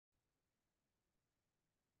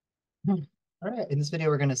All right, in this video,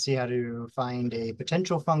 we're going to see how to find a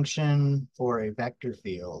potential function for a vector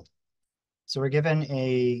field. So we're given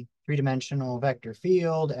a three-dimensional vector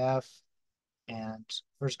field, f, and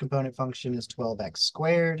first component function is 12x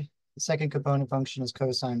squared. The second component function is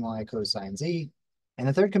cosine y cosine z. And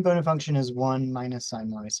the third component function is 1 minus sine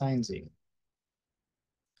y sine z.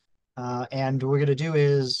 And what we're going to do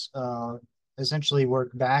is essentially work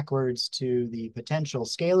backwards to the potential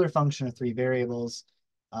scalar function of three variables,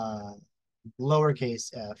 uh, lowercase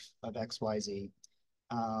f of x, y, z,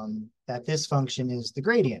 that this function is the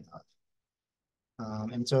gradient of.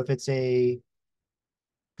 And so if it's a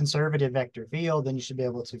conservative vector field, then you should be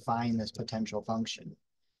able to find this potential function.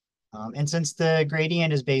 And since the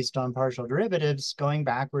gradient is based on partial derivatives, going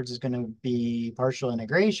backwards is going to be partial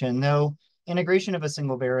integration, though integration of a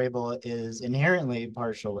single variable is inherently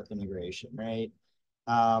partial integration, right?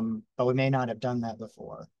 But we may not have done that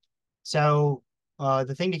before. So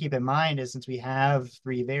the thing to keep in mind is since we have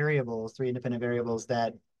three variables, three independent variables,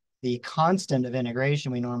 that the constant of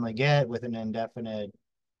integration we normally get with an indefinite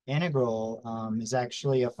integral is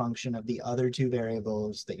actually a function of the other two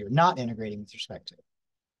variables that you're not integrating with respect to.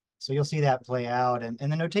 So you'll see that play out. And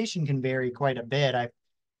the notation can vary quite a bit. I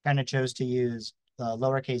kind of chose to use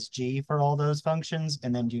lowercase g for all those functions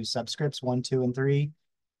and then do subscripts 1, 2, and 3.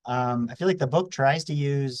 I feel like the book tries to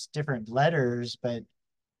use different letters, but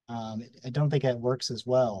I don't think it works as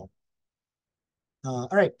well. All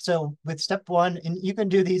right, so with step one, and you can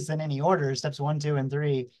do these in any order, steps 1, 2, and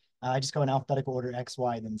 3, I just go in alphabetical order, X,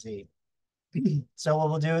 Y, then Z. So what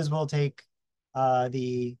we'll do is we'll take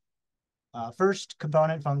the first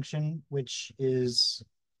component function, which is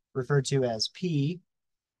referred to as P,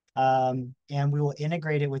 and we will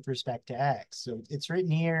integrate it with respect to X. So it's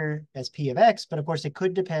written here as P of X, but of course it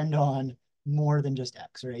could depend on more than just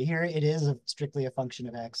X, right? Here it is strictly a function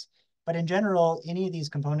of X, but in general, any of these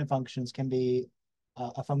component functions can be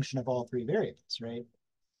a function of all three variables, right?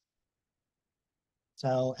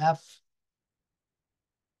 So F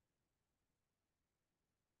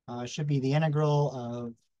should be the integral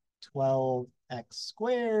of 12x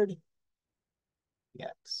squared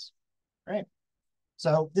dx, right?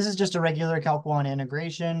 So this is just a regular Calc 1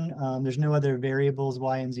 integration. There's no other variables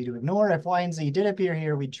y and z to ignore. If y and z did appear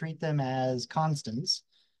here, we'd treat them as constants.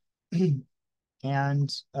 And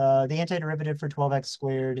the antiderivative for 12x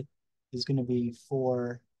squared is going to be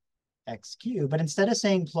 4x cubed. But instead of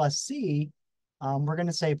saying plus c, we're going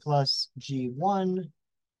to say plus g1,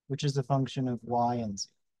 which is the function of y and z.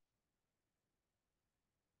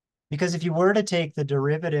 Because if you were to take the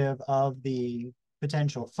derivative of the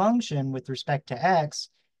potential function with respect to x,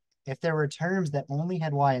 if there were terms that only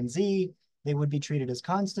had y and z, they would be treated as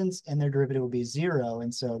constants and their derivative would be 0.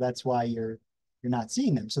 And so that's why you're not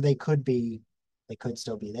seeing them. So they could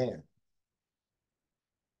still be there.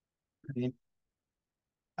 Right?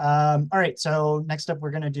 All right, so next up,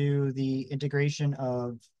 we're going to do the integration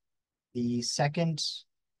of the second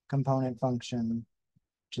component function,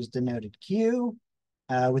 which is denoted q,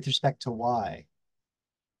 with respect to y.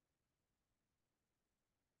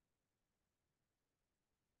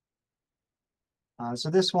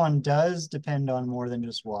 So this one does depend on more than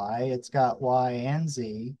just y. It's got y and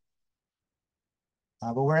z,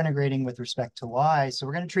 but we're integrating with respect to y. So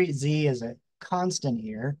we're going to treat z as a constant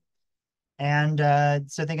here. And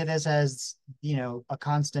so think of this as, a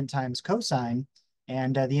constant times cosine.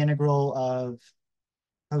 And the integral of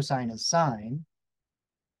cosine is sine.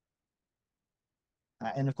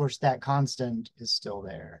 And of course, that constant is still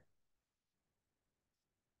there.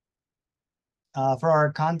 For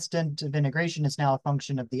our constant of integration, it's now a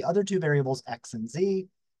function of the other two variables, x and z.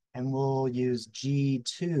 And we'll use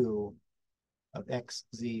g2 of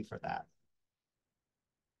xz for that.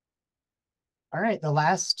 All right, the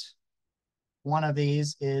last one of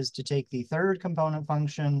these is to take the third component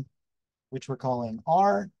function, which we're calling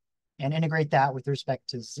r, and integrate that with respect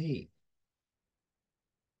to z.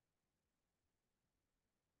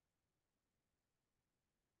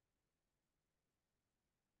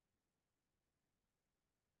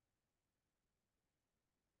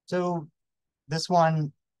 So this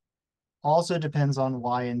one also depends on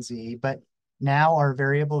y and z, but now our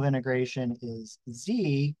variable of integration is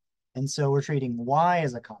z, and so we're treating y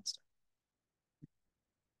as a constant.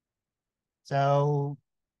 So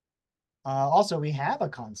also we have a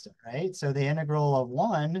constant, right? So the integral of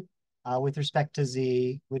 1 with respect to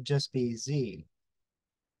z would just be z.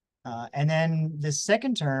 And then the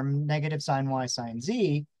second term, negative sine y sine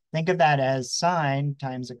z, think of that as sine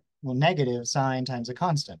times, negative sine times a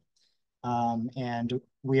constant. And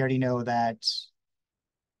we already know that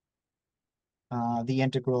the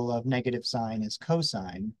integral of negative sine is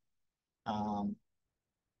cosine. Um,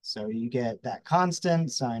 So you get that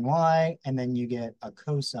constant sine y, and then you get a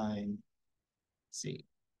cosine c.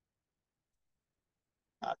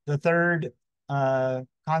 The third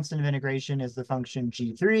constant of integration is the function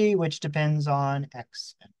g3, which depends on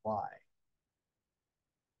x and y.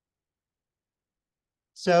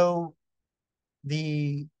 So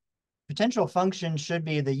the potential function should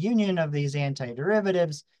be the union of these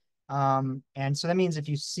antiderivatives. And so that means if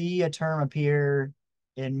you see a term appear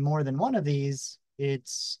in more than one of these,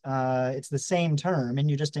 it's the same term,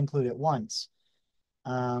 and you just include it once.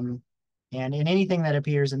 And in anything that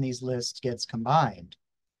appears in these lists gets combined.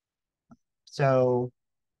 So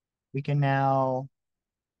we can now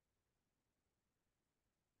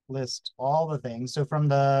list all the things. So from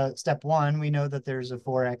the step 1, we know that there's a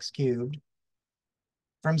 4x cubed.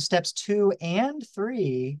 From steps 2 and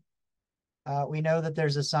 3, we know that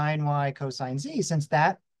there's a sine y cosine z. Since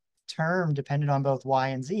that term depended on both y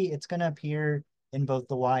and z, it's going to appear in both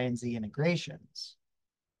the y and z integrations.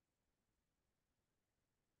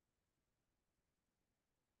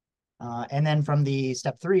 And then from the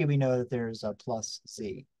step 3, we know that there's a plus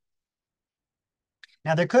z.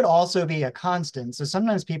 Now, there could also be a constant. So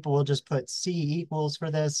sometimes people will just put c equals for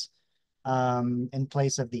this in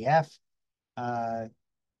place of the f. And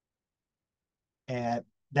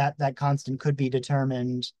that constant could be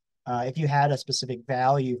determined if you had a specific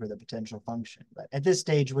value for the potential function. But at this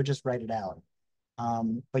stage, we'll just write it out.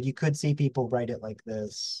 But you could see people write it like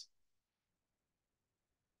this.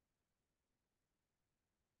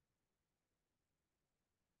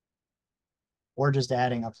 Or just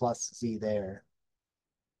adding a plus z there.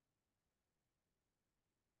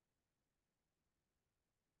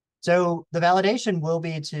 So the validation will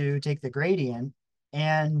be to take the gradient,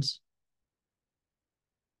 and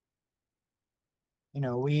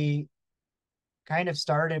we kind of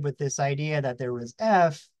started with this idea that there was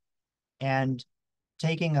f, and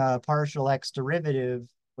taking a partial x derivative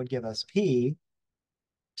would give us p.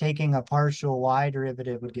 Taking a partial y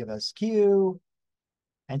derivative would give us q,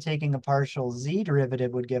 and taking a partial z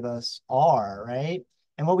derivative would give us r, right?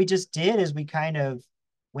 And what we just did is we kind of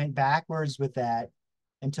went backwards with that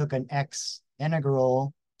and took an x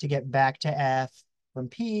integral to get back to f from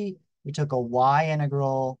p. We took a y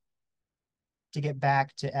integral to get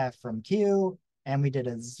back to f from q, and we did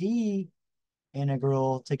a z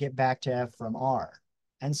integral to get back to f from r.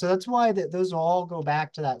 And so that's why those all go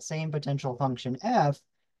back to that same potential function f,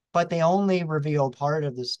 but they only reveal part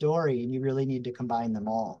of the story, and you really need to combine them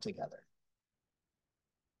all together.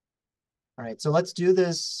 All right, so let's do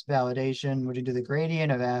this validation. We're going to do the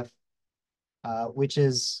gradient of f, which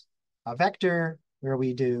is a vector where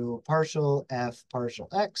we do partial f partial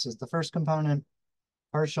x is the first component,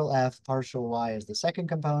 partial f partial y is the second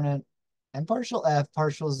component, and partial f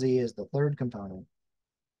partial z is the third component.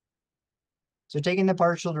 So taking the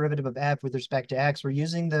partial derivative of f with respect to x, we're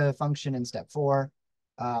using the function in step 4.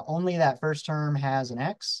 Only that first term has an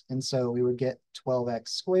x, and so we would get 12x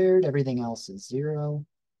squared. Everything else is 0.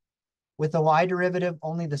 With the y derivative,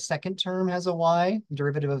 only the second term has a y.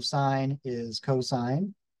 Derivative of sine is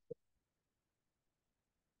cosine.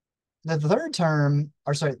 The third term,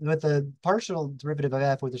 or sorry, with the partial derivative of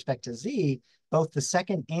f with respect to z, both the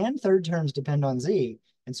second and third terms depend on z.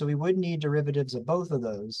 And so we would need derivatives of both of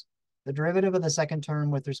those. The derivative of the second term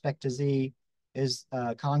with respect to z is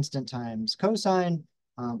constant times cosine,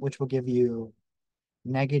 which will give you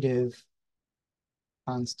negative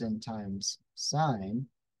constant times sine.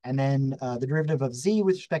 And then the derivative of z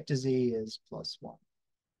with respect to z is plus 1.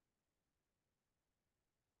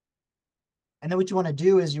 And then what you want to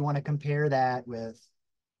do is you want to compare that with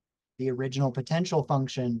the original potential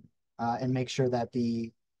function and make sure that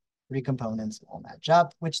the 3 components all match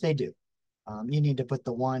up, which they do. You need to put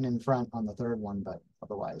the 1 in front on the third one, but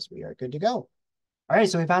otherwise we are good to go. All right,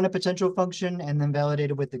 so we found a potential function and then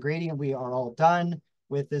validated with the gradient. We are all done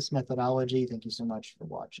with this methodology. Thank you so much for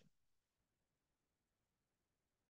watching.